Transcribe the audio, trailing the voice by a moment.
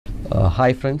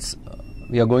Hi friends,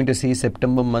 we are going to see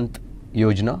September month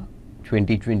Yojana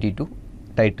 2022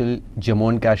 titled Jammu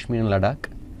and Kashmir and Ladakh.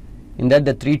 In that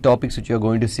the three topics which you are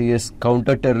going to see is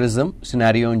counter-terrorism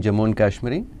scenario in Jammu and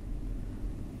Kashmir,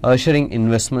 ushering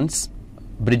investments,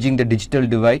 bridging the digital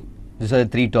divide. These are the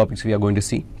three topics we are going to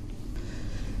see.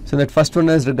 So that first one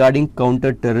is regarding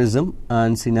counter-terrorism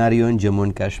and scenario in Jammu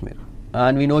and Kashmir.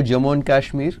 And we know Jammu and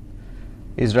Kashmir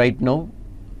is right now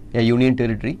a union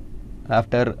territory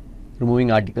after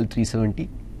removing Article 370.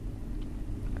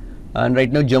 And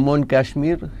right now Jammu and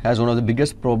Kashmir has one of the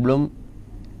biggest problem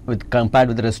compared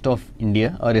with the rest of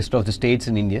India or rest of the states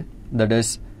in India, that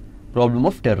is problem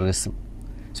of terrorism.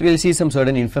 So we will see some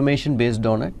certain information based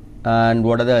on it and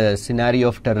what are the scenario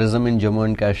of terrorism in Jammu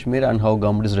and Kashmir and how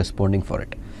government is responding for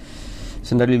it.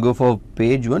 So that will go for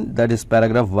page 1, that is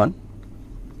paragraph 1.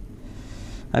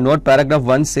 And what paragraph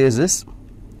 1 says is,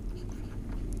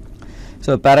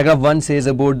 so paragraph 1 says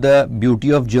about the beauty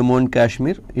of Jammu and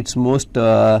Kashmir. It's most,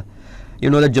 you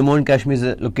know that Jammu and Kashmir is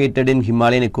located in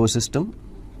Himalayan ecosystem.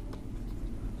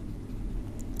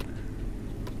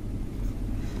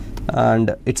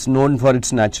 And it's known for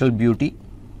its natural beauty.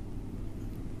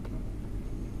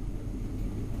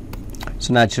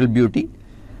 So natural beauty.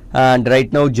 And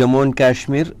right now Jammu and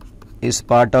Kashmir is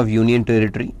part of Union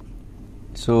Territory.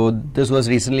 So this was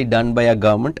recently done by a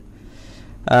government.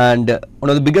 And one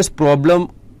of the biggest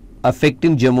problem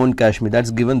affecting Jammu and Kashmir,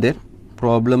 that's given there,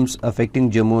 problems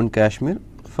affecting Jammu and Kashmir.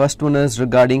 First one is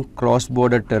regarding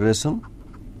cross-border terrorism.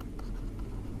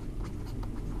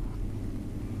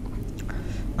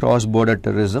 Cross-border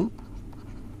terrorism.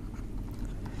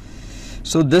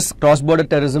 So this cross-border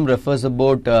terrorism refers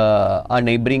about our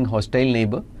neighboring hostile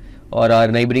neighbor or our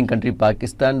neighboring country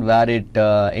Pakistan, where it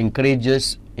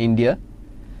encourages India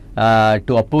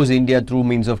to oppose India through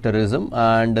means of terrorism,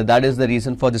 and that is the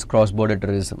reason for this cross-border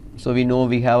terrorism. So we know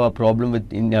we have a problem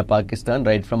with India, Pakistan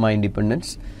right from our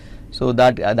independence. So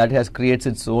that has creates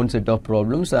its own set of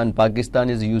problems, and Pakistan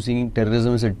is using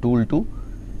terrorism as a tool to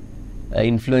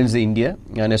influence India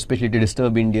and especially to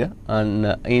disturb India, and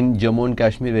in Jammu and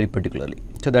Kashmir very particularly.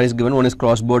 So that is given. One is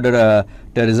cross-border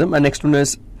terrorism, and next one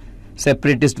is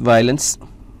separatist violence.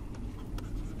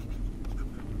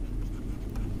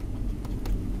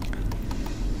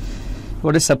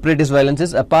 What is separatist violence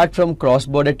is, apart from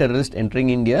cross-border terrorists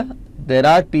entering India, there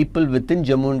are people within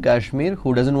Jammu and Kashmir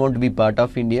who doesn't want to be part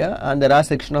of India, and there are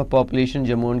section of population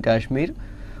Jammu and Kashmir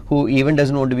who even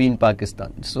doesn't want to be in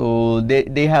Pakistan. So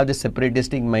they have this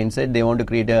separatistic mindset. They want to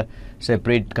create a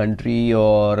separate country,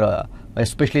 or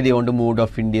especially they want to move out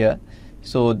of India.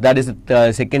 So that is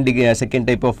the second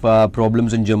type of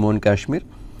problems in Jammu and Kashmir,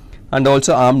 and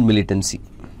also armed militancy.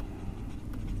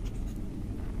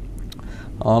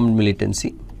 Armed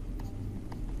militancy.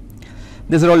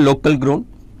 These are all local grown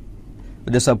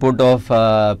with the support of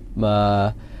our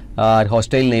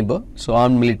hostile neighbor. So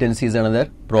armed militancy is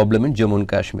another problem in Jammu and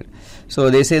Kashmir.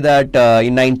 So they say that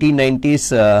in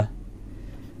 1990s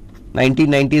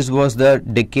was the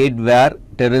decade where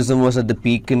terrorism was at the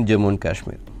peak in Jammu and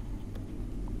Kashmir.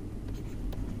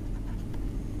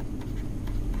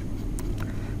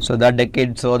 So that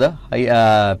decade saw the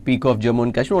high, peak of Jammu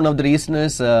and Kashmir. One of the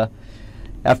reasons is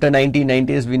after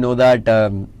 1990s, we know that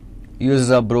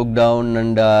USSR broke down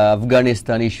and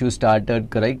Afghanistan issue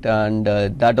started, correct? And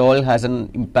that all has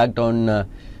an impact on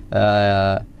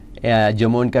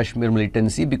Jammu and Kashmir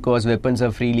militancy, because weapons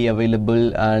are freely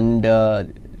available, and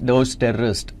those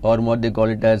terrorists, or what they call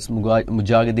it as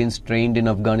Mujahideen, trained in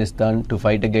Afghanistan to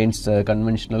fight against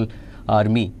conventional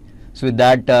army. So with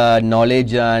that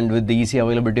knowledge and with the easy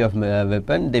availability of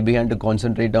weapon, they began to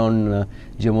concentrate on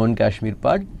Jammu and Kashmir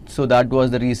part. So that was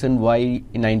the reason why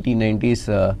in 1990s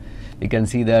we can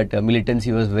see that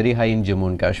militancy was very high in Jammu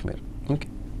and Kashmir. Okay.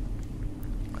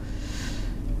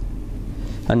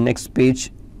 And next page,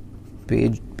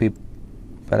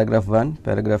 paragraph 1,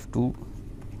 paragraph 2,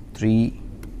 3,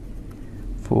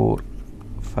 4,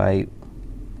 5,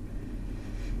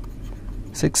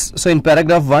 6. So in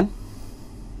paragraph 1,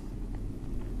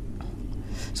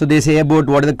 so they say about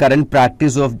what is the current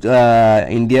practice of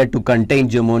India to contain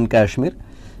Jammu and Kashmir.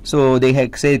 So they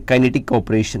say kinetic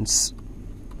operations.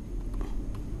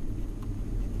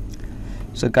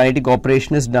 So kinetic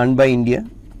operation is done by India,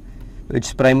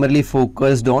 which primarily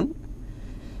focused on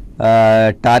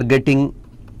targeting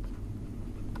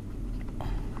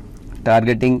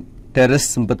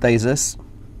terrorist sympathizers.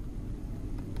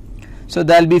 So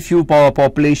there will be few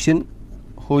population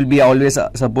who will be always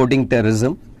supporting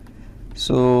terrorism.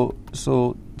 So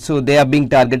they are being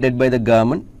targeted by the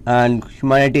government, and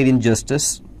humanitarian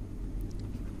justice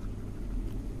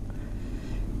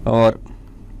or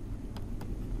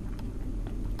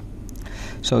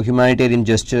So humanitarian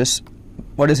gestures.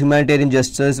 What is humanitarian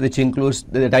gestures? Which includes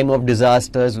the time of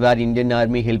disasters where Indian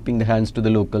Army helping the hands to the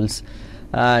locals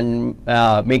and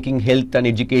making health and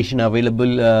education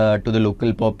available to the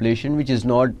local population, which is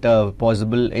not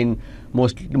possible in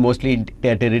mostly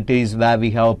territories where we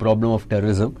have a problem of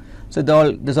terrorism. So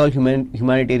these all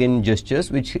humanitarian gestures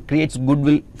which creates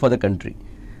goodwill for the country,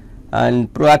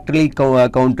 and proactively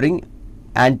countering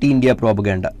anti-India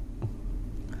propaganda.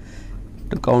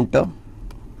 To counter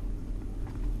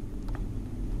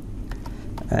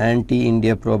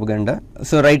anti-India propaganda.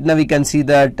 So right now we can see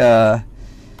that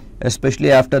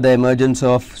especially after the emergence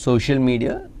of social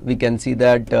media, we can see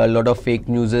that a lot of fake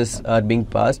news are being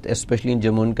passed, especially in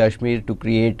Jammu and Kashmir, to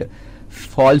create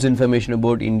false information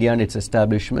about India and its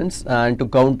establishments. And to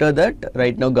counter that,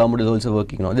 right now government is also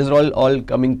working on. These are all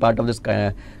coming part of this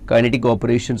kinetic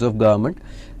operations of government.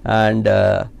 And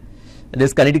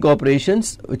this kinetic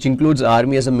operations, which includes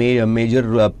army as a major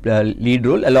lead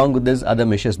role, along with this other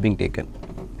measures being taken.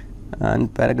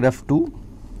 And paragraph 2.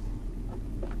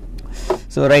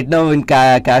 So right now in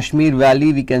Kashmir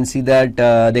Valley, we can see that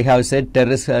they have said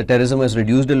terrorism has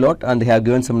reduced a lot, and they have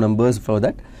given some numbers for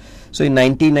that. So in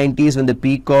 1990s, when the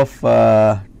peak of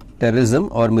terrorism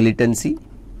or militancy,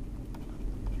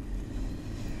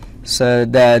 so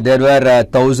there were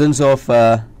thousands of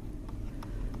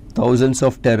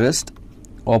terrorists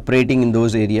operating in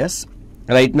those areas.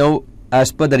 Right now,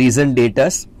 as per the recent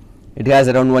data, it has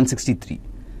around 163.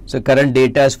 So current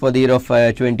data is for the year of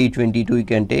 2022 you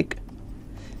can take.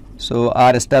 So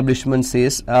our establishment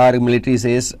says, our military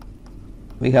says,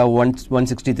 we have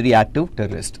 163 active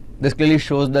terrorists. This clearly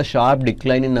shows the sharp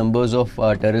decline in numbers of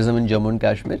terrorism in Jammu and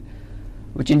Kashmir,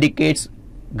 which indicates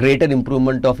greater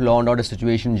improvement of law and order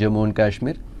situation in Jammu and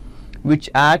Kashmir, which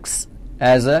acts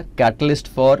as a catalyst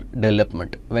for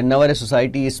development. Whenever a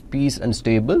society is peace and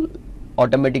stable,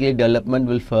 automatically development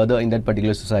will further in that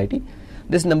particular society.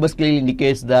 This numbers clearly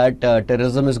indicates that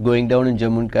terrorism is going down in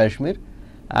Jammu and Kashmir,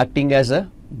 acting as a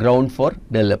ground for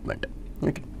development.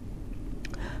 Okay.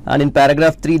 And in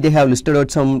paragraph 3, they have listed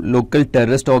out some local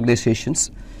terrorist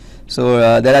organizations.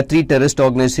 So there are 3 terrorist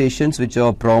organizations which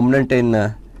are prominent in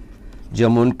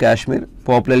Jammu and Kashmir.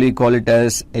 Popularly we call it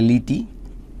as LET,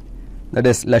 that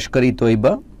is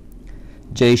Lashkar-e-Toiba,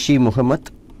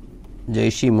 Jaish-e-Mohammed,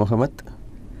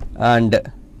 and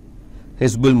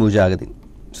Hizbul Mujahideen.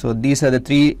 So these are the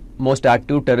 3 most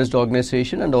active terrorist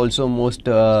organizations and also most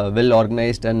well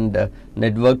organized and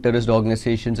networked terrorist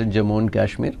organizations in Jammu and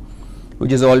Kashmir,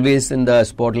 which is always in the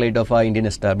spotlight of our Indian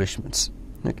establishments.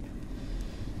 Okay.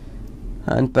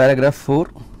 And paragraph 4.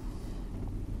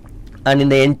 And in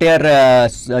the entire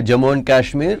Jammu and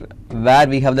Kashmir, where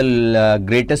we have the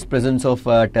greatest presence of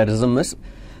terrorism is,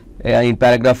 in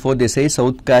paragraph 4 they say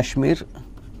South Kashmir.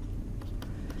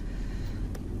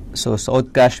 So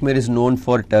South Kashmir is known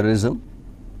for terrorism,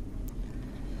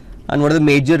 and one of the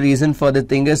major reason for the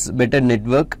thing is better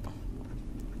network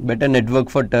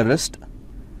for terrorists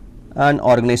and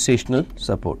organizational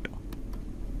support.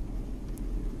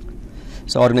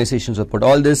 So organization support,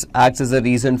 all this acts as a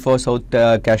reason for South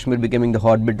Kashmir becoming the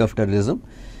hotbed of terrorism.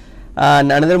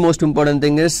 And another most important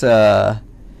thing is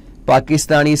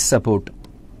Pakistani support.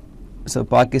 So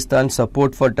Pakistan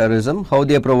support for terrorism, how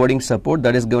they are providing support,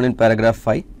 that is given in paragraph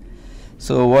 5.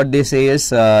 So what they say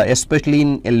is especially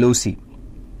in LOC,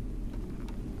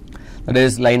 that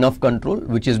is line of control,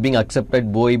 which is being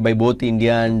accepted by both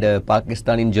India and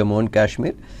Pakistan in Jammu and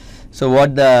Kashmir. So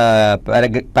what the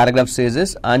paragraph says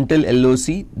is, until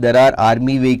LOC there are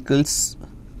army vehicles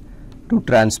to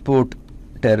transport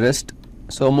terrorists.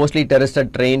 So mostly terrorists are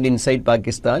trained inside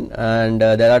Pakistan, and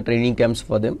there are training camps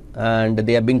for them, and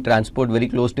they are being transported very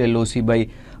close to LOC by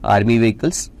army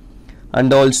vehicles.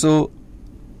 And also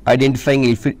identifying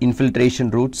infiltration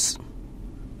routes.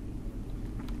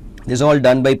 This is all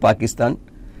done by Pakistan,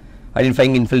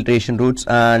 identifying infiltration routes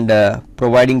and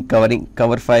providing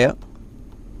cover fire.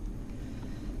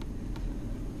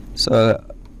 So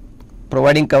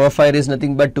providing cover fire is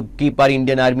nothing but to keep our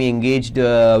Indian army engaged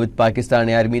with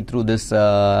Pakistani army through this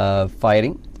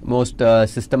firing, most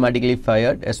systematically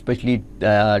fired, especially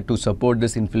to support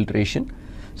this infiltration.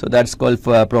 So that's called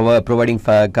for providing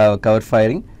cover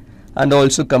firing. And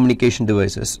also communication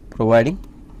devices, providing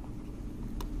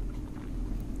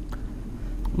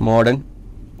modern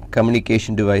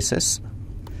communication devices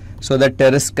so that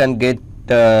terrorists can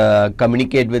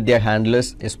communicate with their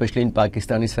handlers, especially in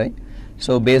Pakistani side.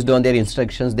 So based on their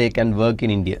instructions, they can work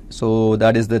in India. So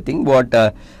that is the thing what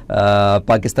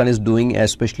Pakistan is doing,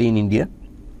 especially in India.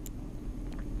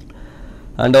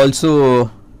 And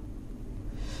also,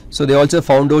 so they also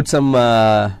found out some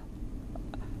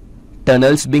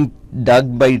tunnels being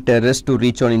dug by terrorists to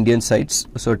reach on Indian sites.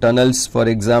 So tunnels, for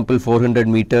example, 400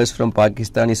 meters from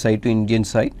Pakistani side to Indian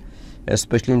side,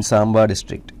 especially in Samba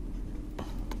district.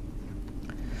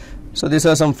 So these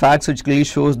are some facts which clearly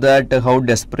shows that how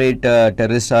desperate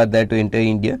terrorists are there to enter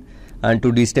India and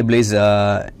to destabilize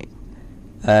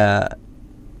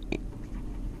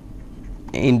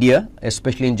India,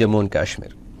 especially in Jammu and Kashmir.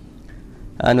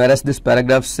 And whereas this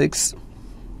paragraph 6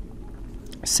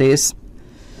 says,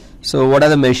 so what are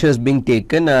the measures being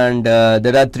taken, and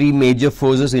there are three major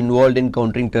forces involved in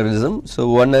countering terrorism. So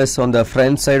one is on the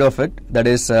front side of it, that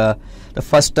is the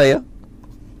first tier.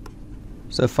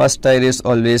 So first tier is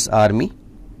always army,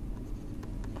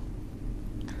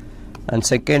 and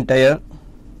second tier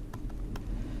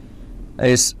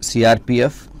is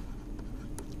CRPF.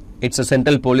 It's a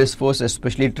central police force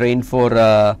especially trained for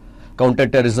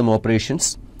counter-terrorism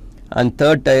operations, and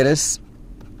third tier is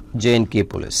JK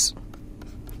police.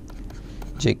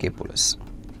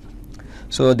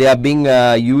 So they are being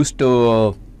used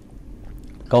to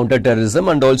counter-terrorism,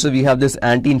 and also we have this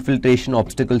anti-infiltration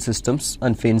obstacle systems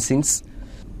and fencings.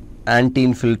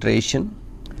 Anti-infiltration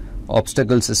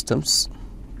obstacle systems,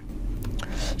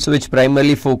 so which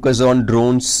primarily focus on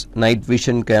drones, night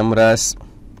vision cameras,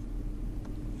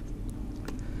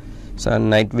 so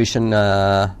night vision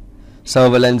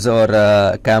surveillance or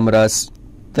cameras,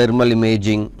 thermal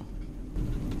imaging.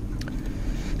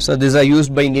 So these are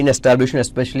used by Indian establishment,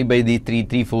 especially by the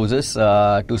three forces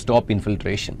to stop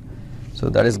infiltration. So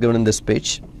that is given in this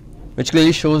page, which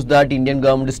clearly shows that Indian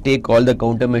government is take all the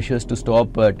countermeasures to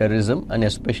stop terrorism, and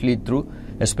especially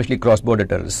cross-border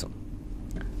terrorism.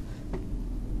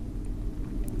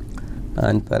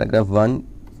 And paragraph 1,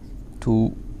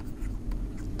 2,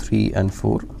 3 and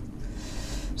 4.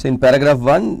 So in paragraph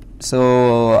 1,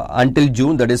 so until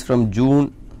June, that is from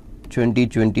June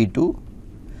 2022,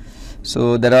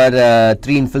 so there are 5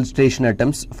 infiltration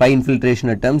attempts,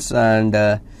 and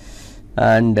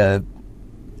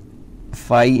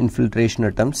 5 infiltration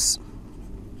attempts.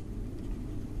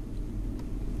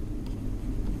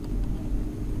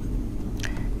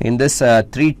 In this,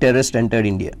 3 terrorists entered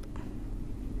India.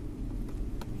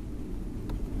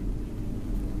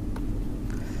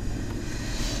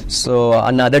 So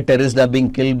another terrorists are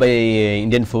being killed by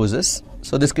Indian forces.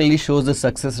 So this clearly shows the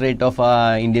success rate of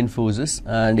Indian forces,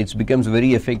 and it becomes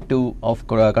very effective of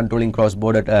controlling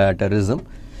cross-border terrorism.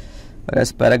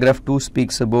 Whereas paragraph 2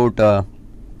 speaks about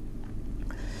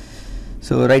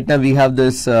so right now we have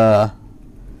this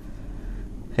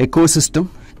ecosystem,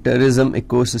 terrorism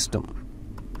ecosystem.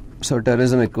 So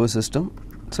terrorism ecosystem.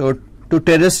 So to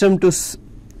terrorism to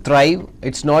thrive,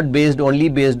 it's not only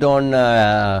based on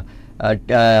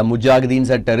Mujahideen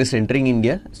or terrorists entering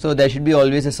India. So there should be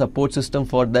always a support system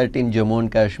for that in Jammu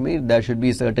and Kashmir. There should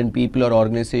be certain people or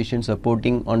organizations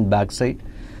supporting on backside.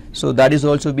 So that is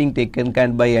also being taken care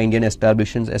by Indian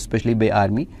establishments, especially by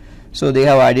army. So they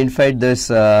have identified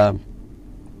this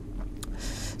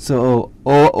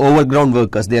overground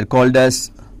workers. They are called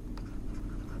as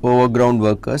overground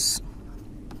workers.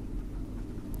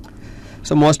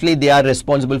 So mostly they are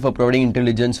responsible for providing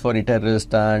intelligence for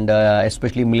terrorists, and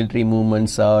especially military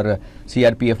movements or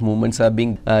CRPF movements are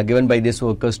being given by these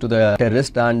workers to the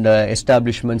terrorists, and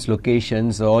establishments,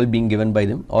 locations all being given by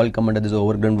them, all come under this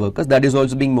overground workers. That is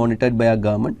also being monitored by our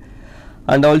government.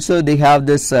 And also they have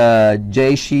this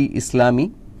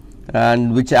Jaish-e-Islami,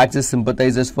 and which acts as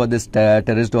sympathizers for this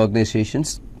terrorist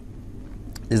organizations.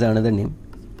 Is another name.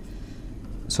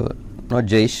 So not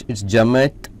Jaish, it's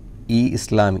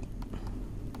Jamaat-e-Islami.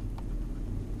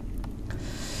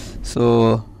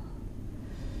 So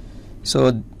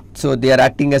they are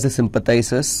acting as a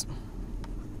sympathizers.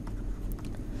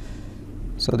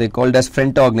 So they are called as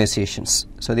front organizations.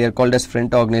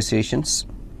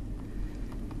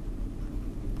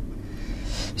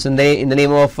 So in the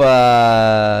name of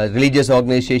religious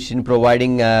organization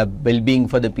providing well-being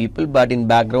for the people, but in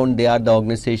background they are the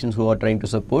organizations who are trying to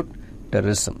support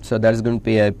terrorism. So that is going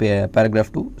to be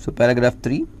paragraph 2. So paragraph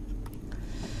 3.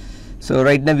 So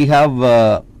right now we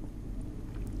have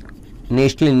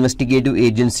national investigative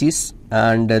agencies,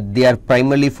 and they are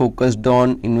primarily focused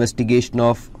on investigation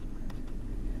of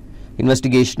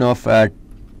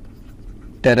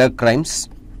terror crimes,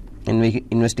 and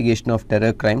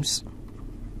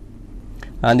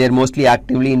they are mostly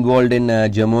actively involved in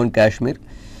Jammu and Kashmir,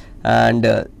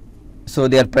 and so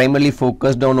they are primarily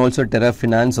focused on also terror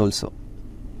finance,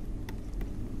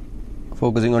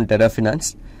 focusing on terror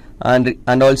finance, and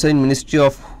also in Ministry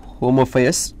of Home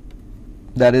Affairs,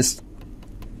 that is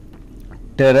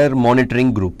terror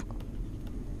monitoring group,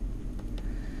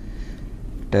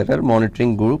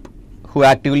 who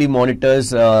actively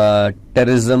monitors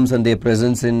terrorism and their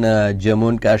presence in Jammu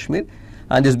and Kashmir.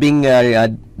 And this being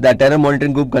the terror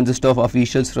monitoring group consists of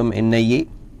officials from NIA,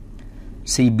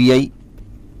 CBI,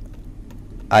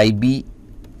 IB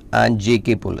and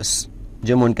JK Police,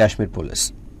 Jammu and Kashmir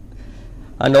Police.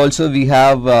 And also we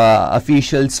have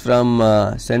officials from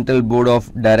Central Board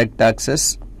of Direct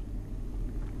Taxes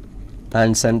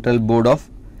and Central Board of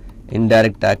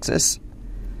Indirect Taxes.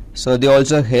 So they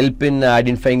also help in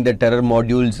identifying the terror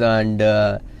modules,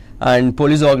 and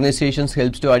police organizations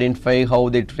helps to identify how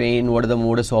they train, what are the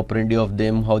modus operandi of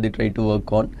them, how they try to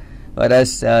work on.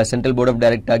 Whereas Central Board of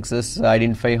Direct Taxes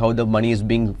identify how the money is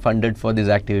being funded for these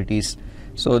activities.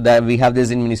 So that we have this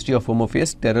in Ministry of Home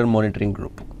Affairs Terror Monitoring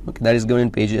Group. Okay, that is given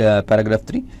in page paragraph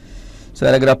 3.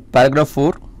 So paragraph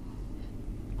 4.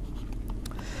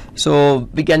 So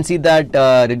we can see that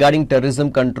regarding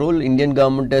terrorism control, Indian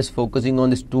government is focusing on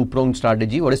this two-pronged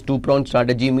strategy. What is two-pronged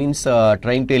strategy means?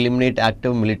 Trying to eliminate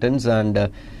active militants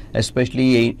and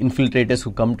especially infiltrators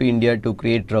who come to India to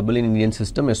create trouble in Indian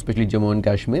system, especially Jammu and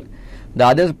Kashmir.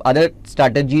 The other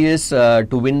strategy is to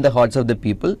win the hearts of the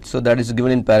people. So that is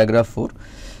given in paragraph 4.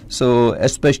 So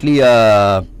especially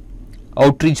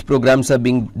outreach programs are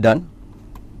being done.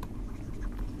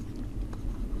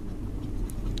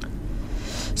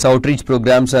 So outreach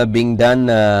programs are being done,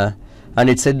 and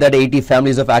it said that 80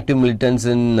 families of active militants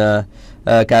in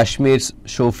Kashmir's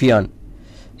Shofian.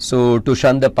 So to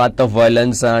shun the path of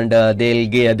violence, and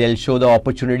they'll show the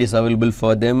opportunities available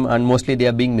for them, and mostly they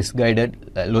are being misguided.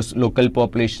 Local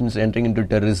populations entering into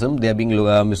terrorism, they are being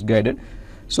misguided.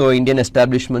 So Indian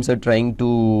establishments are trying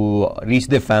to reach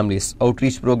their families.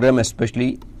 Outreach program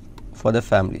especially for the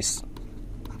families,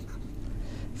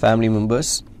 family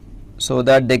members, so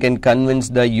that they can convince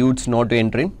the youths not to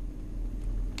enter in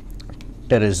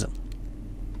terrorism.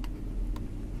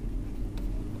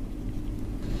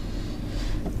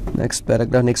 Next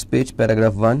paragraph, next page,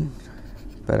 paragraph 1,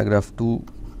 paragraph 2,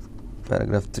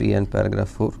 paragraph 3 and paragraph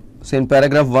 4. So in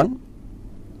paragraph 1,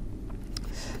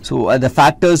 so the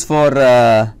factors for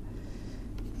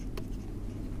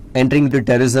entering into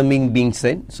terrorism being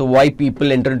said. So why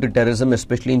people enter into terrorism,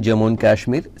 especially in Jammu and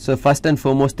Kashmir? So first and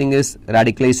foremost thing is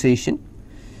radicalization.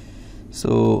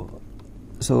 So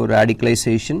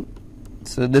radicalization.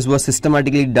 So this was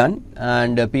systematically done,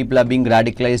 and people are being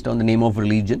radicalized on the name of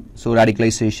religion. So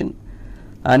radicalization.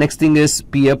 Next thing is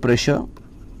peer pressure.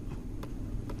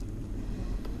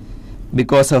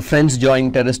 Because friends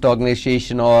join terrorist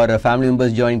organization or family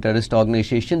members join terrorist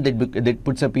organization, that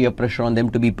puts a peer pressure on them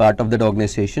to be part of that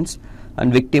organizations.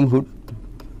 And victimhood.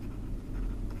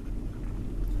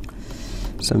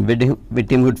 Some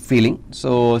victimhood feeling.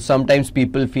 So sometimes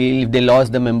people feel if they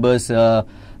lost the members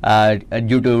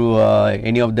due to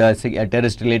any of the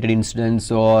terrorist related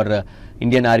incidents or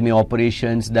Indian army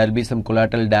operations, there will be some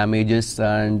collateral damages,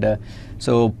 and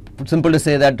so simple to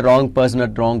say that wrong person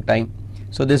at wrong time.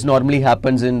 So this normally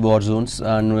happens in war zones,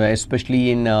 and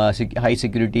especially in high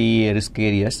security risk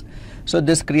areas. So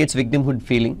this creates victimhood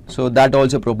feeling. So that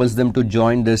also propels them to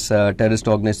join this terrorist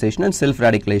organization. And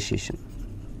self-radicalization.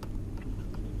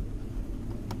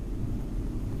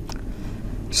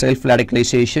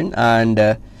 Self-radicalization,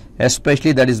 and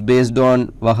especially that is based on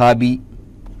Wahhabi.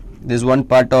 There is one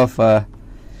part of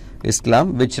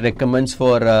Islam which recommends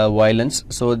for violence.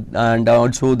 So, and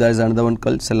also there is another one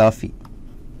called Salafi.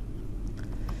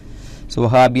 So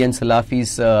Wahhabi and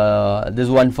Salafis, this is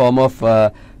one form of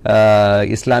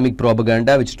Islamic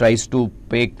propaganda which tries to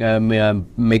make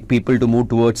people to move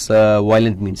towards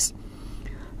violent means.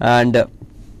 And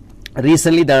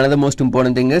recently, the another most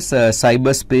important thing is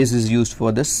cyberspace is used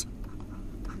for this.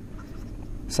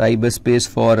 Cyberspace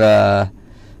for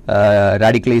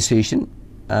radicalization,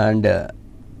 and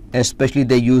especially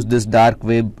they use this dark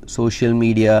web, social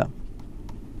media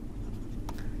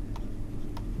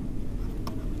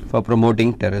for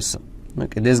promoting terrorism.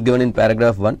 Okay, this is given in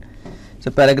paragraph 1.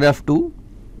 So paragraph 2.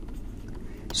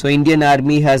 So Indian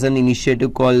Army has an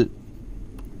initiative called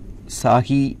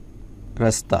Sahi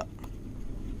Rasta.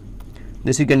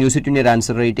 This you can use it in your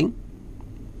answer writing.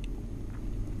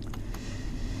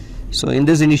 So in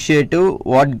this initiative,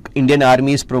 what Indian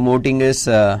Army is promoting is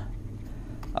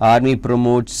Army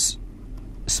promotes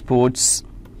sports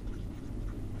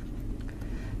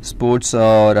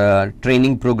or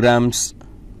training programs,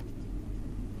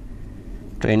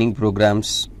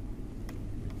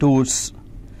 tours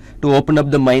to open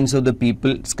up the minds of the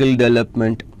people, skill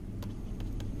development.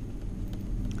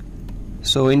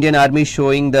 So Indian Army is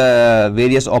showing the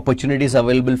various opportunities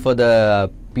available for the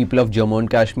people of Jammu and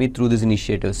Kashmir through this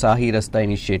initiative, Sahi Rasta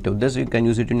initiative. This you can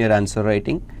use it in your answer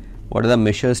writing. What are the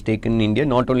measures taken in India,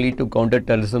 not only to counter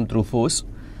terrorism through force?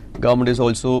 Government is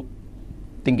also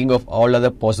thinking of all other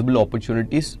possible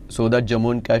opportunities so that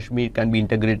Jammu and Kashmir can be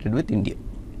integrated with India.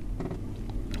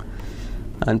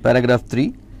 And paragraph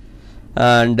 3,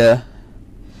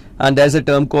 and there's a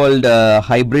term called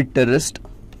hybrid terrorist.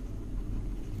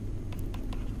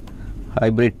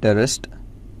 Hybrid terrorist.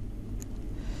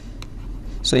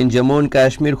 So in Jammu and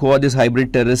Kashmir, who are these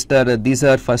hybrid terrorists? These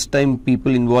are first time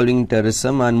people involving in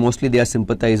terrorism, and mostly they are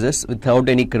sympathizers without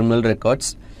any criminal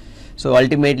records. So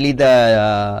ultimately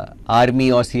the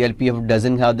army or CRPF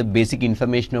doesn't have the basic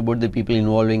information about the people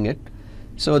involving it.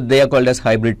 So they are called as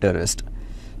hybrid terrorists.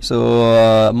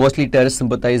 So mostly terrorist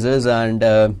sympathizers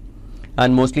and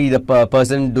mostly the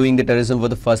person doing the terrorism for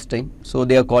the first time. So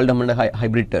they are called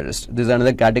hybrid terrorists. This is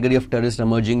another category of terrorists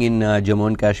emerging in Jammu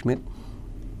and Kashmir.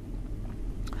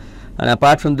 And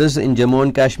apart from this, in Jammu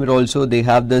and Kashmir also they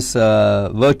have this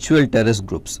virtual terrorist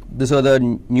groups. These are the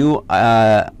new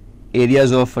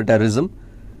areas of terrorism.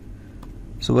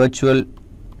 So virtual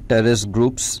terrorist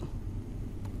groups.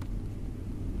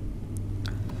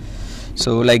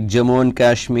 So like Jammu and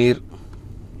Kashmir,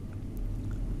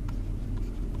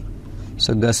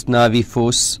 so Ghaznavi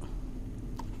force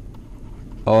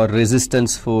or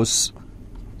resistance force.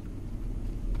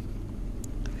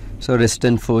 So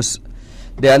resistance force.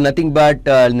 They are nothing but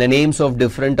the names of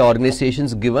different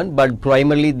organizations given, but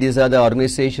primarily these are the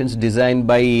organizations designed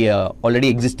by already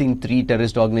existing 3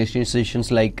 terrorist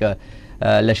organizations like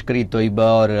Lashkar-e-Toiba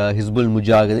or Hizbul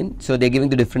Mujahideen. So they are giving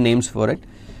the different names for it.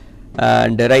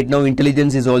 And right now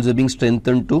intelligence is also being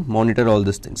strengthened to monitor all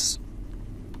these things.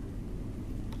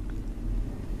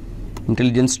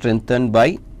 Intelligence strengthened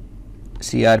by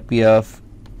CRPF,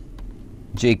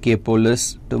 JK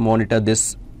police to monitor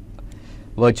this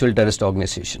virtual terrorist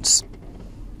organizations.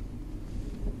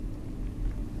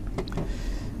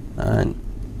 And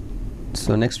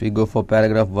so next we go for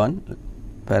paragraph 1,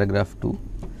 paragraph 2.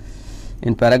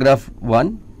 In paragraph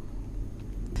 1,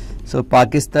 so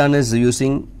Pakistan is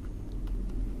using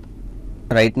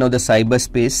right now the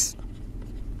cyberspace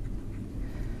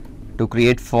to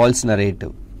create false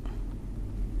narrative.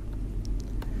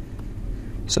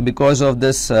 So because of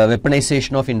this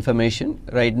weaponization of information,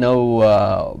 right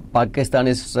now Pakistan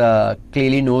is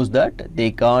clearly knows that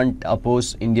they can't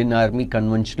oppose Indian army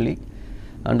conventionally,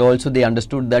 and also they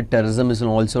understood that terrorism is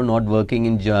also not working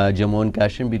in Jammu and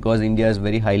Kashmir because India is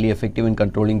very highly effective in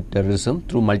controlling terrorism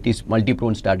through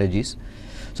multi-pronged strategies.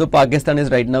 So Pakistan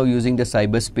is right now using the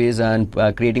cyberspace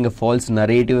and creating a false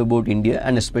narrative about India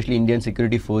and especially Indian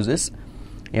security forces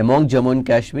among Jammu and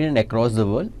Kashmir and across the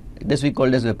world. This we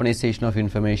call as weaponization of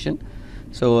information.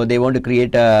 So they want to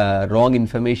create wrong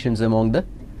informations among the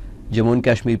Jammu and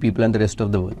Kashmir people and the rest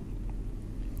of the world.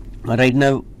 Right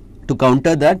now, to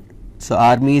counter that, so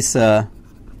armies, so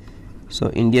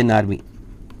Indian army,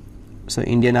 so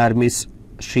Indian army's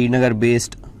Srinagar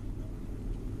based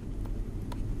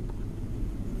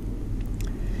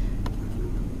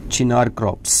Chinar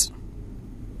crops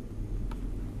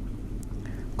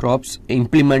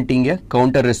implementing a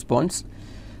counter response,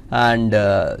 and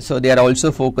so they are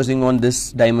also focusing on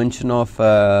this dimension of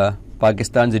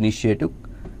Pakistan's initiative,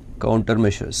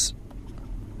 countermeasures,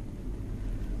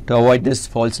 to avoid this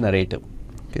false narrative.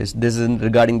 Okay, so this is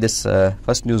regarding this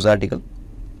first news article.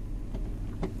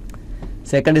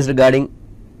 Second is regarding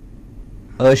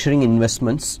ushering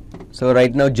investments. So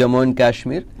right now Jammu and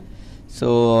Kashmir,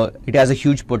 so it has a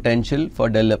huge potential for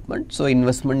development, so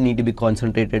investment need to be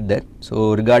concentrated there.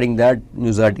 So regarding that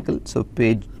news article, so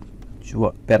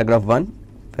paragraph 1,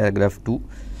 paragraph 2.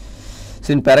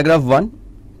 So in paragraph 1,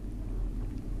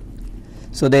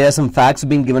 so there are some facts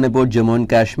being given about Jammu and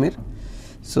Kashmir.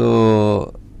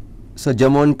 So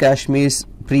Jammu and Kashmir's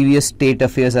previous state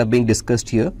affairs are being discussed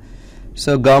here.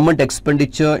 So government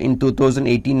expenditure in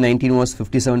 2018-19 was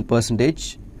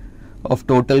 57% of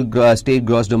total state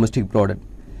gross domestic product.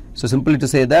 So simply to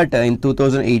say that in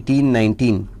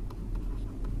 2018-19,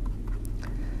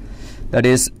 that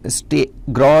is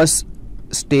gross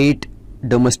state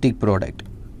domestic product.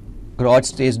 Gross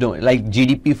state like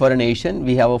GDP for a nation,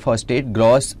 we have for state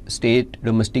gross state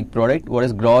domestic product. What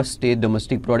is gross state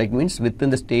domestic product means?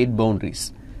 Within the state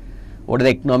boundaries. What is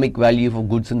the economic value for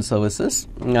goods and services?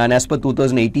 And as per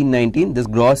 2018-19, this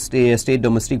gross state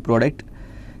domestic product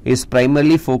is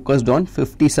primarily focused on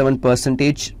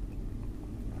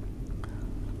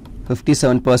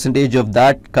 57% of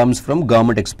that comes from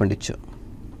government expenditure.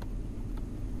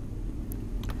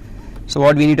 So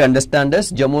what we need to understand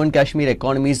is Jammu and Kashmir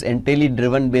economy is entirely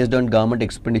driven based on government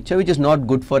expenditure, which is not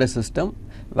good for a system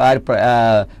where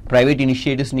private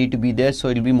initiatives need to be there, so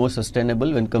it will be more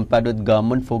sustainable when compared with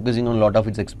government focusing on a lot of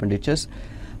its expenditures.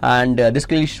 and this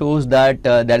clearly shows that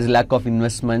there is lack of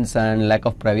investments and lack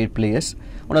of private players.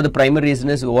 One of the primary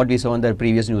reasons is what we saw in the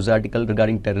previous news article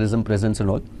regarding terrorism presence and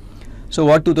all. So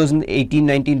what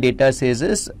 2018-19 data says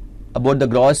is about the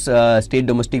gross state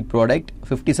domestic product,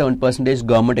 57%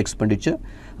 government expenditure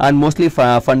and mostly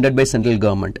funded by central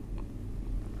government.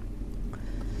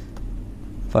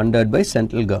 Funded by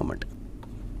central government.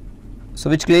 So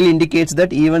which clearly indicates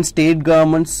that even state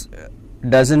governments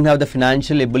doesn't have the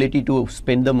financial ability to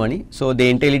spend the money, so they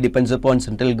entirely depends upon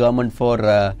central government for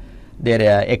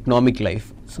their economic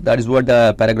life. So that is what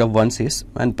paragraph 1 says.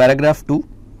 And paragraph 2,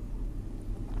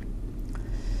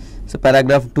 so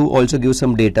paragraph 2 also gives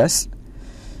some data.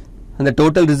 And the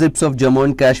total receipts of Jammu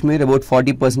and Kashmir, about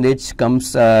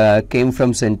 40% came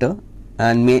from center,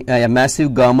 and a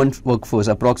massive government workforce,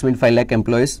 approximately 5 lakh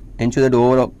employees, ensure that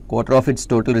over a quarter of its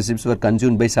total receipts were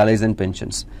consumed by salaries and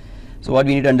pensions. So what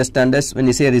we need to understand is, when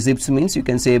you say receipts means, you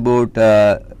can say about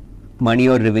money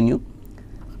or revenue.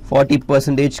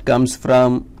 40% comes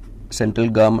from central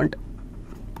government,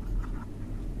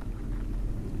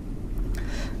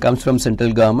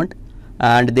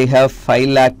 and they have 5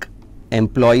 lakh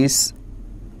employees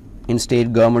in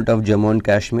state government of Jammu and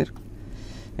Kashmir,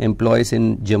 employees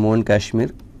in Jammu and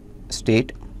Kashmir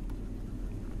state,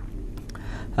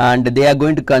 and they are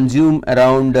going to consume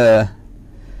around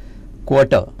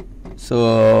quarter.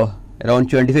 So around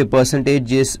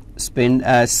 25% is spent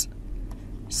as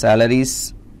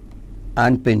salaries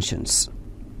and pensions.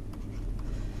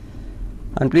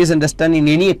 And please understand, in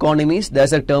any economies there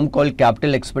is a term called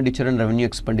capital expenditure and revenue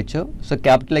expenditure. So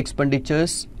capital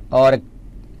expenditures are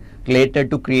related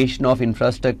to creation of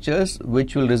infrastructures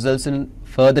which will result in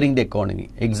furthering the economy.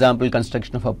 Example,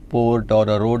 construction of a port or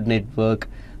a road network.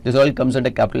 This all comes under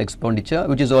capital expenditure,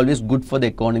 which is always good for the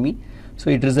economy. So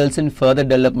it results in further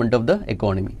development of the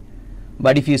economy.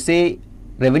 But if you say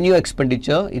revenue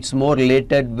expenditure, it's more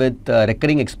related with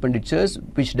recurring expenditures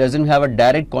which doesn't have a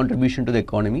direct contribution to the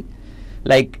economy,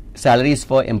 like salaries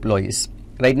for employees.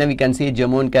 Right now we can say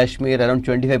Jammu and Kashmir around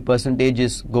 25%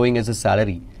 is going as a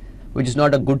salary, which is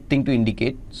not a good thing to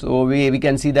indicate. So we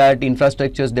can see that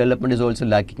infrastructure's development is also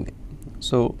lacking there.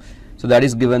 So that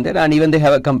is given there, and even they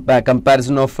have a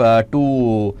comparison of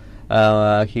two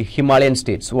Himalayan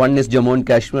states. One is Jammu and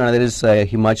Kashmir, another is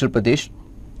Himachal Pradesh.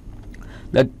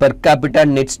 That per capita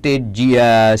net state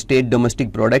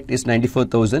domestic product is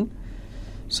 94,000.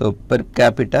 So per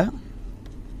capita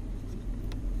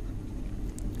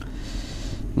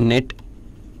net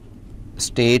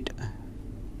state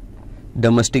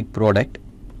domestic product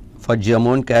for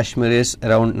Jammu and Kashmir is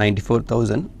around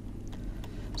 94,000.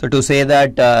 So to say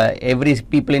that every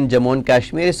people in Jammu and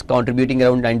Kashmir is contributing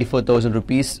around 94,000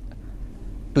 rupees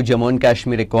to Jammu and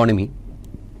Kashmir economy.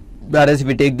 Whereas if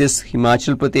we take this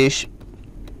Himachal Pradesh,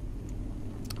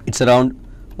 it's around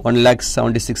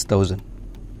 1,76,000,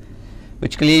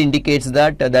 which clearly indicates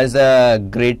that there is a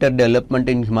greater development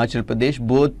in Himachal Pradesh.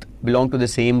 Both belong to the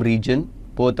same region,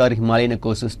 both are Himalayan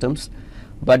ecosystems,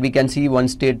 but we can see one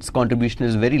state's contribution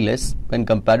is very less when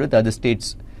compared with other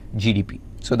states' GDP.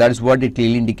 So that is what it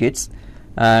clearly indicates.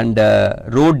 And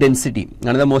road density,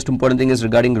 another most important thing is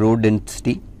regarding road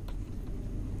density.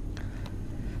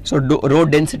 So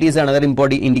road density is another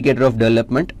important indicator of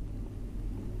development,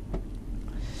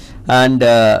 and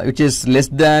which is less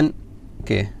than,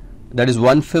 that is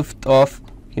 1/5 of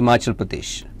Himachal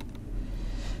Pradesh.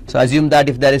 So assume that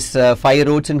if there is 5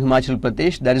 roads in Himachal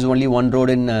Pradesh, there is only 1 road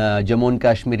in Jammu and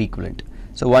Kashmir equivalent.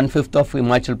 So 1/5 of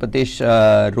Himachal Pradesh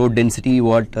road density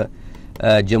what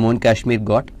Jammu and Kashmir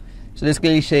got. So this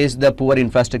clearly says the poor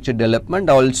infrastructure development.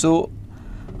 Also,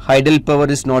 hydel power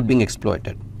is not being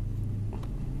exploited.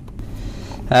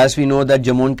 As we know that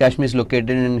Jammu and Kashmir is located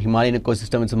in Himalayan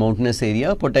ecosystem, it's a mountainous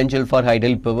area. Potential for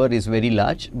hydel power is very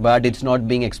large, but it's not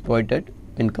being exploited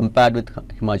when compared with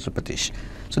Himachal Pradesh.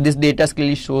 So this data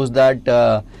clearly shows that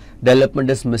development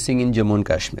is missing in Jammu and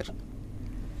Kashmir.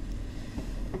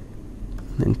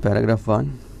 In paragraph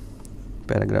 1,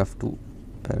 paragraph 2,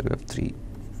 paragraph 3,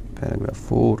 paragraph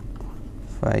 4,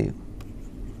 5,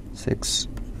 6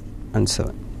 and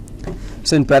 7.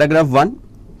 So in paragraph 1,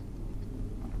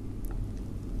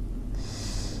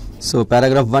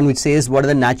 which says what are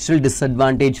the natural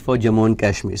disadvantage for Jammu and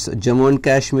Kashmir. So Jammu and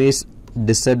Kashmir's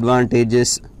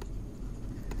disadvantages,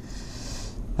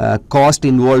 cost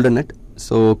involved in it.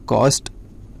 So cost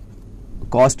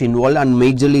involved, and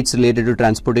majorly it's related to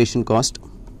transportation cost.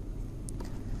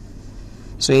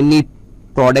 So any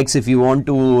products, if you want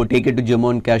to take it to Jammu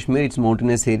and Kashmir, it's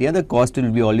mountainous area, the cost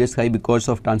will be always high because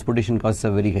of transportation costs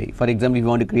are very high. For example, if you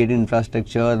want to create an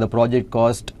infrastructure, the project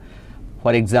cost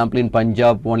For example, in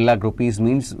Punjab, 1 lakh rupees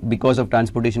means because of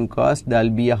transportation cost, there will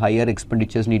be a higher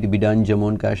expenditures need to be done in Jammu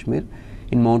and Kashmir.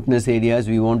 In mountainous areas,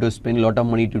 we want to spend a lot of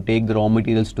money to take the raw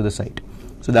materials to the site.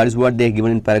 So that is what they are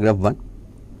given in paragraph 1.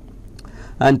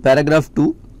 And paragraph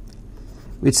 2,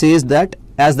 which says that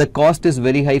as the cost is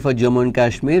very high for Jammu and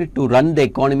Kashmir, to run the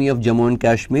economy of Jammu and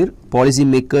Kashmir, policy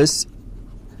makers,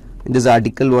 in this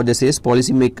article what they say is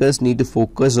policy makers need to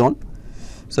focus on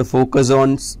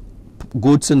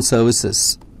goods and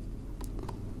services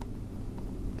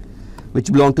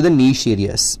which belong to the niche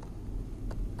areas.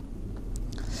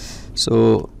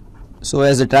 So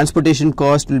as the transportation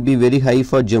cost will be very high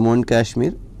for Jammu and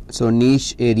Kashmir, so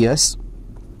niche areas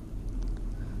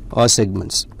or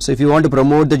segments. So if you want to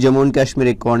promote the Jammu and Kashmir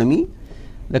economy,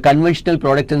 the conventional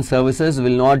products and services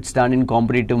will not stand in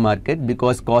competitive market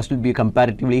because cost will be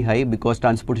comparatively high because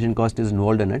transportation cost is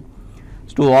involved in it.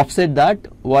 So to offset that,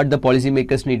 what the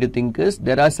policymakers need to think is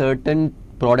there are certain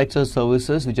products or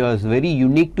services which are very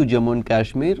unique to Jammu and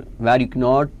Kashmir where you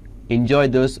cannot enjoy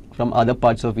those from other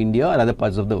parts of India or other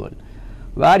parts of the world,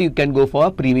 where you can go for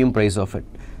a premium price of it,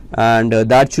 and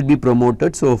that should be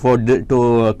promoted. So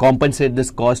to compensate this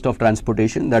cost of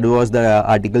transportation, that was the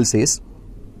article says.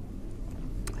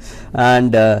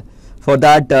 And for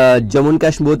that, Jammu and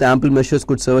Kashmir both ample measures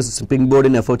could serve as a springboard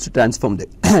in efforts to transform the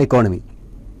economy.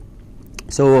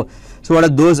 So what are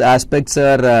those aspects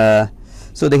are,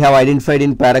 so they have identified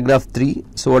in paragraph 3.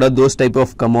 So what are those type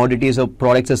of commodities or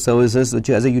products or services which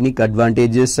has a unique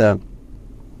advantages?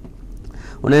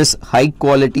 One is high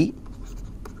quality,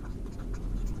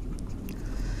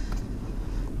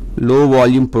 low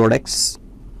volume products.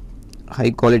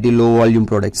 High quality, low volume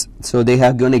products. So they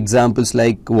have given examples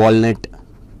like walnut,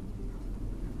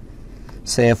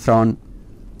 saffron,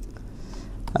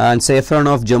 and saffron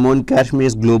of Jammu and Kashmir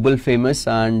is global famous,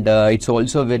 and it's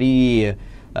also very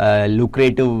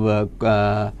lucrative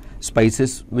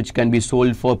spices which can be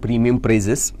sold for premium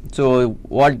prices. So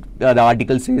what the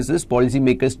article says is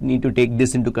policymakers need to take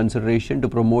this into consideration to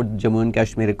promote Jammu and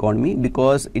Kashmir economy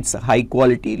because it's high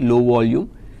quality, low volume,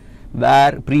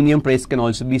 where premium price can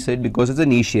also be set because it's a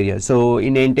niche area. So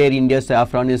in entire India,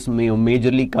 saffron is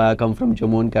majorly come from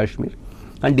Jammu and Kashmir,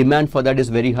 and demand for that is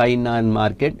very high in our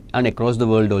market and across the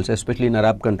world also, especially in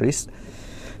Arab countries.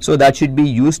 So that should be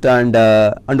used, and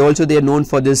also they are known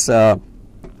for this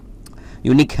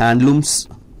unique handloom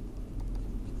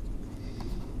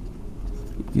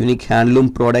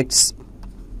products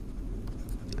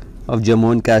of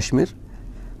Jammu and Kashmir,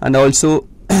 and also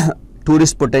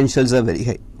tourist potentials are very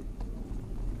high.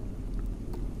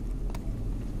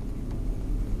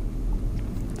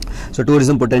 So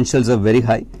tourism potentials are very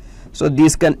high. So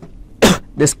this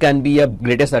can be a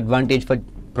greatest advantage for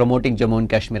promoting Jammu and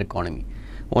Kashmir economy.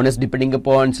 One is depending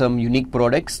upon some unique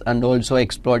products and also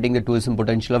exploiting the tourism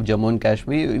potential of Jammu and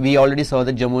Kashmir. We already saw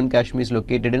that Jammu and Kashmir is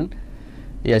located in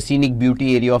a scenic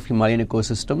beauty area of Himalayan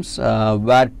ecosystems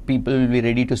where people will be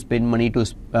ready to spend money to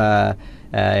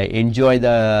enjoy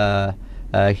the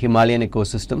Himalayan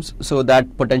ecosystems. So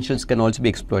that potentials can also be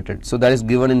exploited. So that is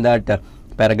given in that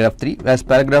paragraph 3. As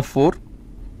paragraph 4,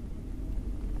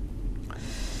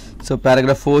 so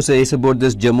paragraph 4 says about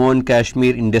this Jammu and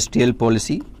Kashmir industrial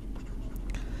policy.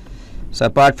 So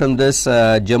apart from this,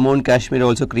 Jammu and Kashmir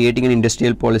also creating an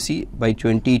industrial policy by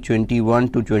 2021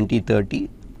 to 2030.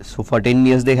 So for 10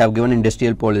 years they have given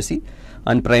industrial policy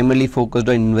and primarily focused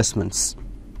on investments.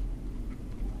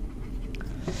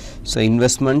 So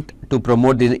investment to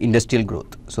promote the industrial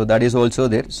growth. So that is also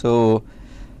there. So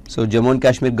Jammu and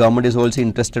Kashmir government is also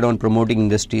interested on promoting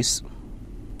industries.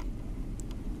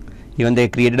 Even they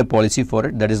created a policy for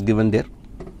it, that is given there.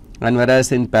 And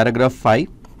whereas in paragraph 5,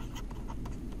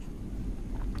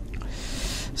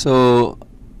 so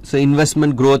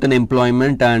investment, growth and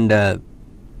employment, and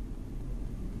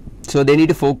so they need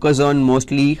to focus on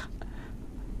mostly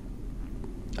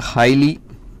highly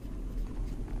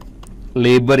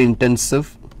labor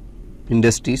intensive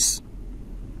industries,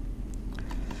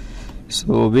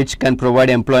 so which can provide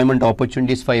employment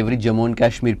opportunities for every Jammu and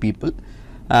Kashmir people.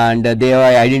 And they have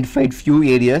identified few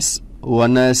areas.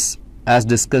 One is, as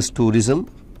discussed, tourism.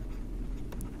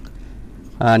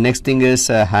 Next thing is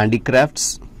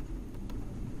handicrafts,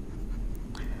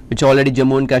 which already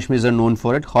Jammu and Kashmir are known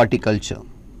for it. Horticulture.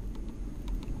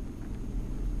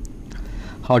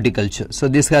 So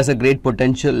this has a great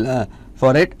potential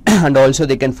for it, and also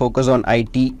they can focus on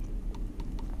IT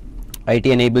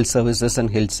enabled services and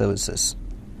health services.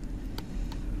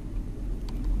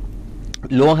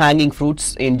 Low hanging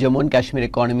fruits in Jammu and Kashmir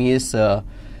economy is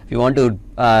if you want to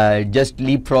just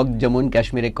leapfrog Jammu and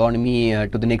Kashmir economy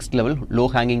to the next level, low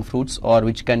hanging fruits or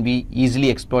which can be easily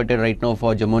exploited right now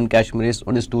for Jammu and Kashmir is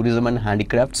one is tourism and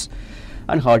handicrafts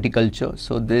and horticulture.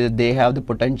 So they have the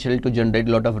potential to generate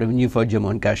a lot of revenue for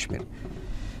Jammu and Kashmir.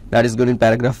 That is good in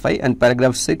paragraph 5. And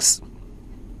paragraph 6.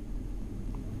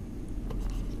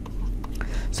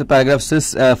 So paragraph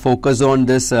 6 focus on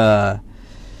this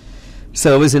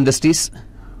service industries.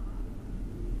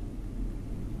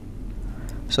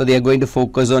 So they are going to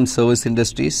focus on service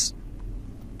industries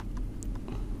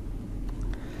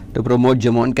to promote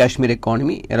Jammu and Kashmir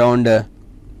economy. Around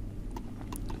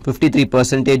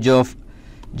 53% of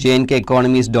J&K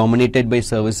economy is dominated by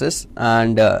services,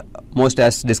 and most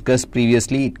as discussed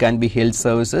previously, it can be health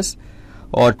services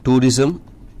or tourism,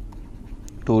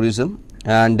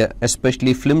 and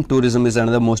especially film tourism is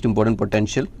another most important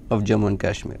potential of Jammu and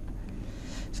Kashmir.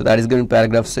 So that is given in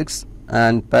paragraph 6.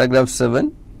 And paragraph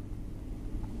 7,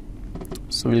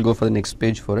 so we'll go for the next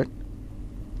page for it.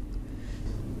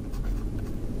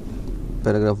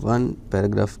 Paragraph 1,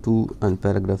 paragraph 2 and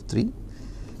paragraph 3.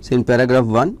 So in paragraph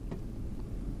 1,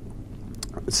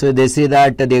 so they say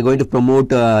that they are going to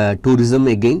promote tourism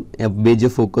again, a major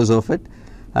focus of it,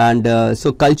 and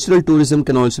so cultural tourism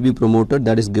can also be promoted.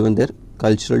 That is given there,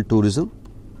 cultural tourism.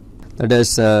 That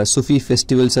is, Sufi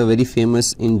festivals are very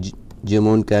famous in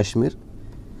Jammu and Kashmir,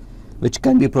 which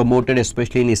can be promoted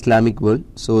especially in Islamic world.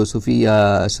 So Sufi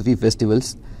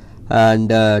festivals and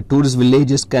tourist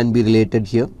villages can be related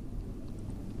here,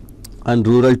 and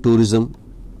rural tourism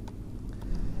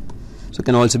so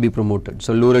can also be promoted.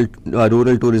 So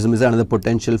rural tourism is another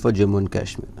potential for Jammu and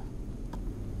Kashmir.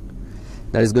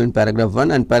 That is going in paragraph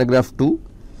 1. And paragraph 2,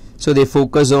 so they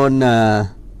focus on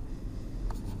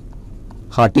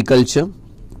horticulture.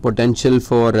 Potential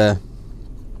for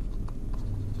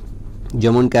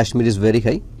Jammu and Kashmir is very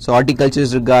high. So horticulture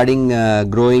is regarding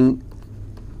growing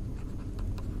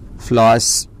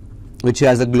flowers, which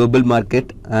has a global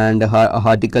market, and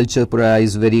horticulture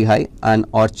is very high, and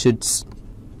orchids.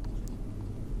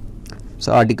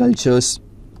 So horticultures,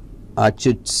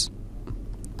 orchiding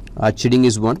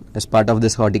is one as part of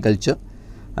this horticulture,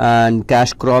 and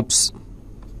cash crops,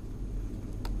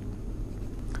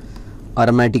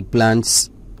 aromatic plants.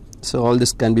 So all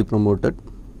this can be promoted,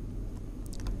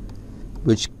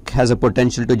 which has a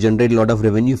potential to generate a lot of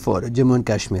revenue for Jammu and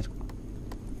Kashmir.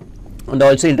 And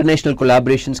also international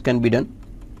collaborations can be done.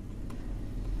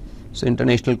 So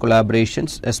international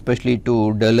collaborations, especially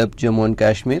to develop Jammu and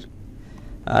Kashmir.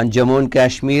 And Jammu and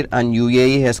Kashmir and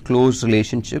UAE has close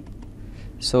relationship.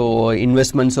 So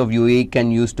investments of UAE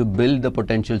can use to build the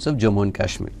potentials of Jammu and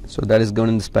Kashmir. So that is given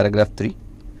in this paragraph 3.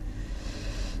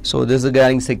 So this is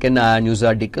regarding second news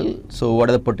article. So what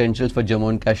are the potentials for Jammu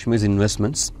and Kashmir's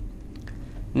investments?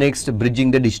 Next,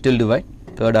 bridging the digital divide,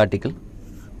 third article.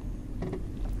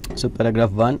 So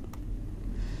paragraph 1,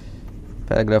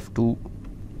 paragraph 2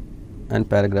 and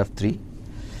paragraph 3.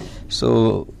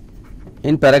 So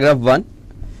in paragraph 1,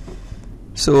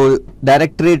 so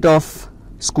Directorate of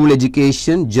School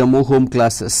Education Jammu Home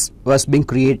Classes was being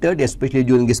created, especially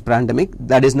during this pandemic.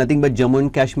 That is nothing but Jammu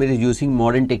and Kashmir is using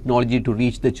modern technology to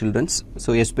reach the children,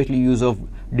 so especially use of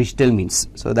digital means.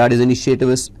 So that is initiative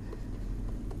is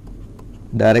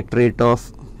Directorate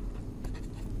of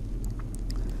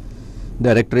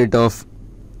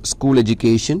School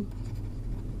Education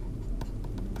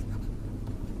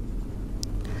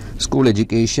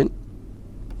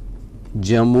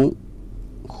Jammu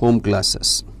Home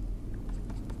Classes.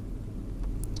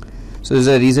 So this is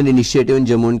a recent initiative in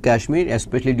Jammu and Kashmir,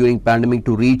 especially during pandemic,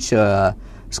 to reach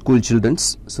school children.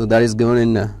 So that is given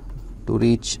in to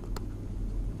reach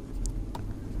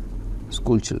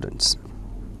school children.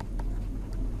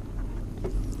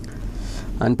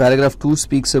 And paragraph 2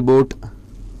 speaks about,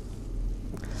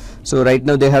 so right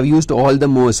now they have used all the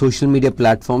more social media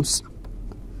platforms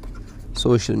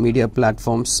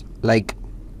like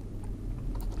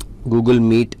Google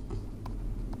Meet,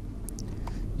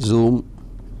 Zoom,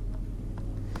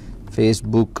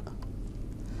 Facebook,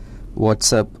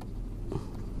 WhatsApp,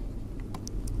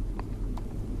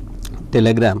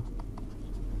 Telegram.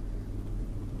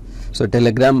 So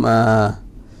Telegram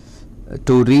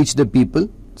to reach the people,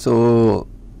 so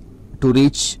to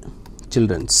reach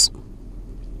children's.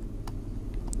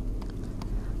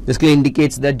 This clearly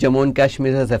indicates that Jammu and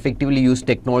Kashmir has effectively used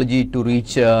technology to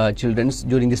reach children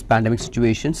during these pandemic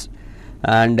situations,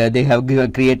 and they have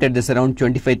created this around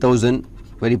 25,000,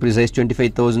 very precise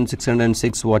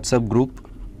 25,606 WhatsApp group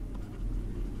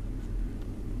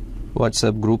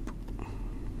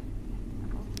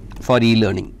for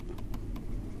e-learning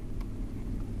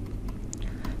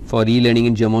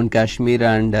in Jammu and Kashmir,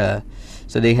 and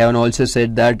So they have also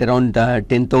said that around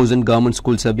 10,000 government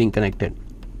schools are being connected.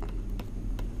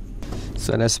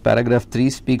 So as paragraph 3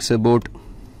 speaks about,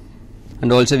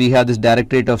 and also we have this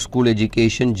Directorate of School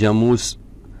Education Jammu's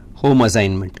home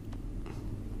assignment.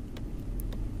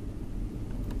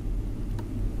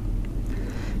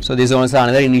 So this is also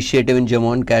another initiative in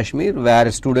Jammu and Kashmir where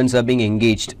students are being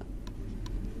engaged.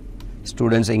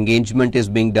 Students' engagement is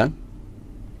being done,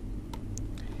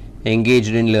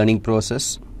 engaged in learning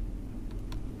process,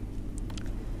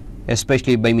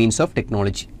 especially by means of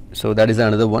technology. So that is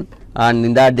another one, and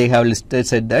in that they have listed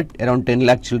said that around 10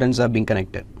 lakh children are being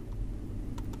connected.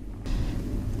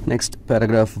 Next,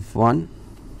 paragraph 1,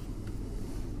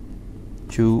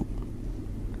 2,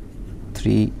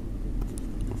 3,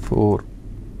 4,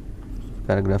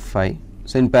 paragraph 5.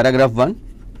 So in paragraph 1,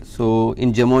 so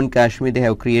in Jammu and Kashmir they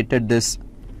have created this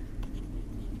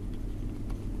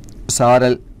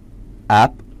SARL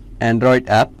app, Android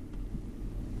app,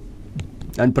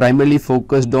 and primarily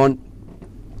focused on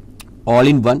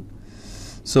all-in-one.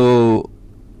 So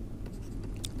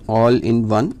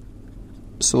all-in-one.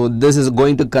 So this is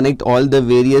going to connect all the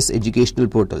various educational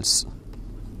portals.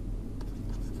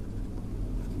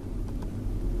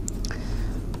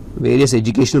 Various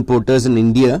educational portals in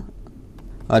India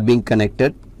are being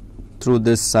connected through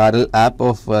this SARL app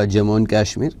of Jammu and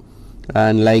Kashmir,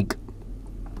 and like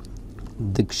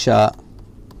Diksha,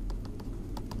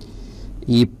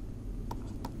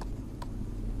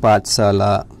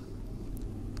 E-Pathsala,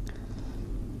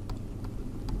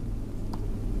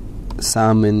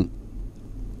 Samin,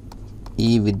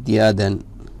 E-Vidyadan.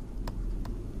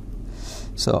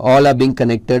 So all are being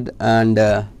connected, and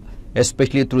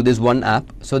especially through this one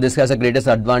app. So this has a greatest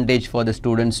advantage for the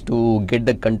students to get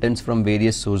the contents from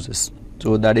various sources.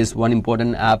 So that is one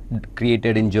important app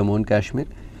created in Jammu and Kashmir,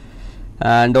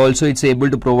 and also it's able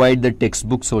to provide the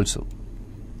textbooks also,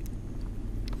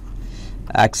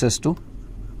 access to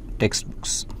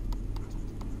textbooks,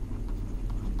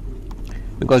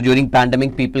 because during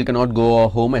pandemic people cannot go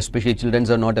home, especially children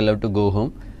are not allowed to go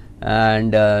home,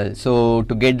 and so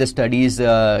to get the studies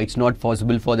it's not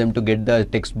possible for them to get the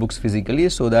textbooks physically,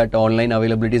 so that online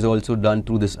availability is also done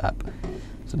through this app.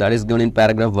 So that is given in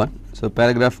paragraph 1. So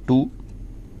paragraph 2,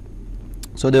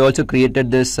 so they also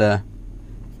created this so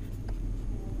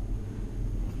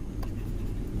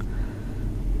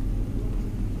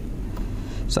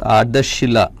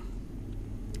Ardhashila.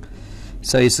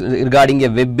 So it's regarding a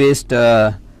web-based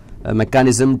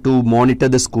mechanism to monitor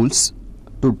the schools,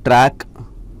 to track,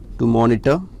 to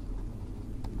monitor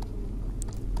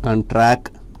and track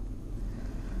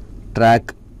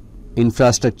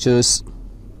infrastructures.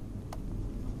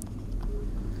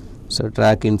 So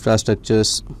track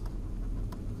infrastructures,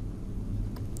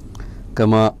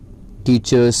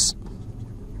 teachers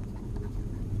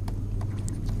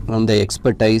and the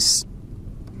expertise.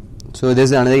 So there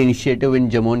is another initiative in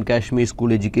Jammu and Kashmir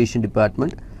School Education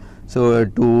Department. So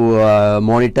to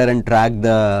monitor and track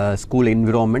the school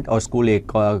environment or school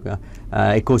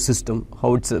ecosystem,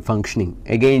 how it's functioning.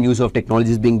 Again, use of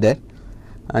technology is being there.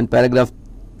 And paragraph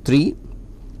 3.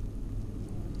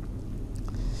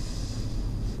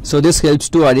 So this helps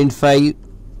to identify,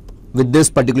 with this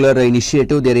particular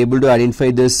initiative, they are able to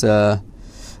identify this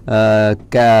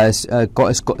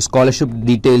scholarship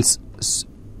details,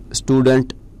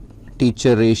 student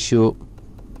teacher ratio.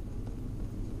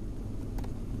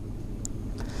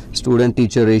 Student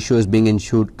teacher ratio is being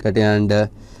ensured, and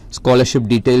scholarship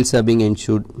details are being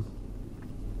ensured.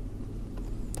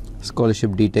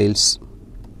 Scholarship details,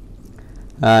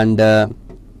 and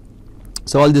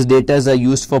so all these data are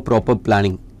used for proper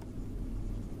planning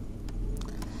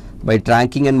by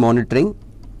tracking and monitoring.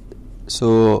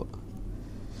 So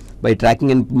by tracking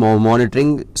and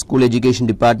monitoring, School Education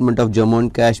Department of Jammu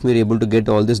and Kashmir able to get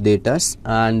all this data,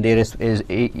 and there is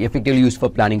effectively used for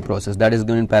planning process. That is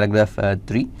given in paragraph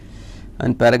 3.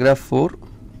 And paragraph 4,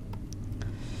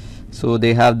 so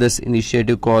they have this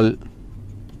initiative called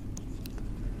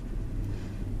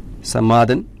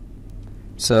Samadhan.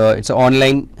 So it's an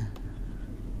online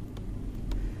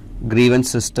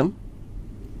grievance system.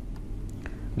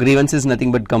 Grievance is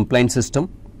nothing but complaint system,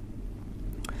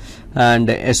 and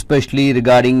especially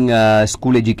regarding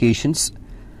school educations,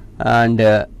 and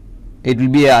it will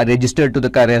be registered to the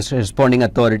corresponding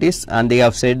authorities, and they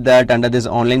have said that under this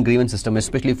online grievance system,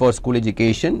 especially for school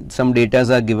education, some data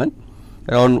are given.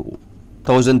 Around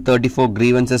 1034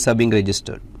 grievances are being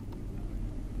registered.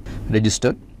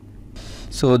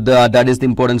 So that is the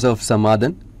importance of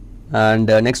Samadhan. And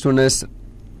next one is,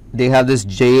 they have this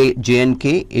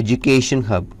J&K Education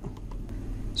Hub.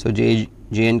 So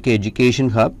J&K Education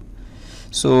Hub.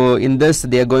 So in this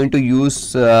they are going to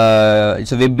use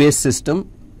it's a web-based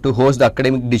system to host the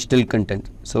academic digital content.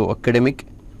 So academic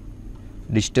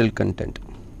digital content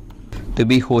to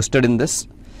be hosted in this,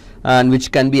 and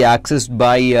which can be accessed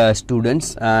by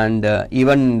students, and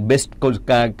even best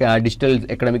digital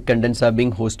academic contents are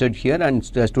being hosted here, and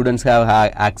students have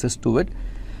access to it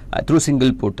through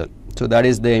single portal. So that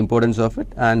is the importance of it.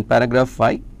 And paragraph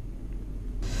 5,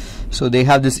 so they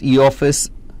have this e-office.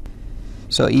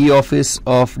 So e-office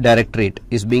of directorate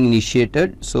is being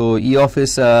initiated. So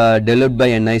e-office developed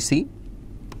by NIC,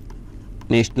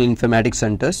 National Informatics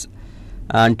Centers,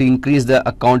 and to increase the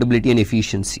accountability and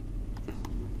efficiency.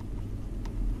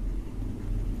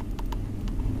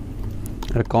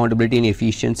 Accountability and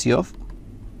efficiency of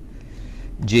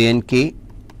J&K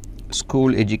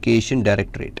School Education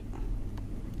Directorate.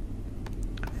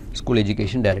 School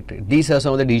Education Directorate. These are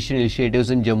some of the digital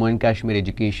initiatives in Jammu and Kashmir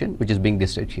education which is being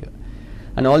discussed here.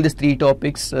 And all these 3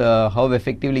 topics, how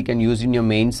effectively can use in your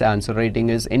mains answer writing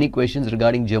is any questions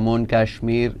regarding Jammu and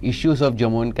Kashmir, issues of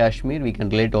Jammu and Kashmir, we can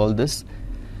relate all this.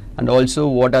 And also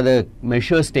what are the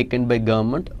measures taken by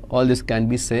government, all this can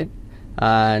be said.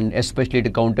 And especially to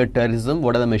counter terrorism,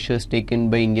 what are the measures taken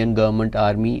by Indian government,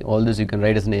 army, all this you can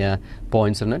write as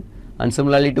points on it. And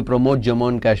similarly to promote Jammu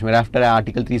and Kashmir, after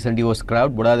Article 370 was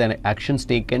scrapped, what are the actions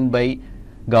taken by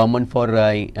government for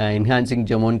enhancing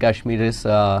Jammu and Kashmir is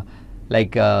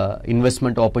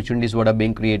investment opportunities what are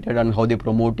being created, and how they are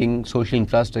promoting social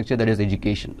infrastructure, that is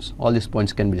education. All these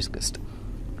points can be discussed.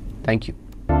 Thank you.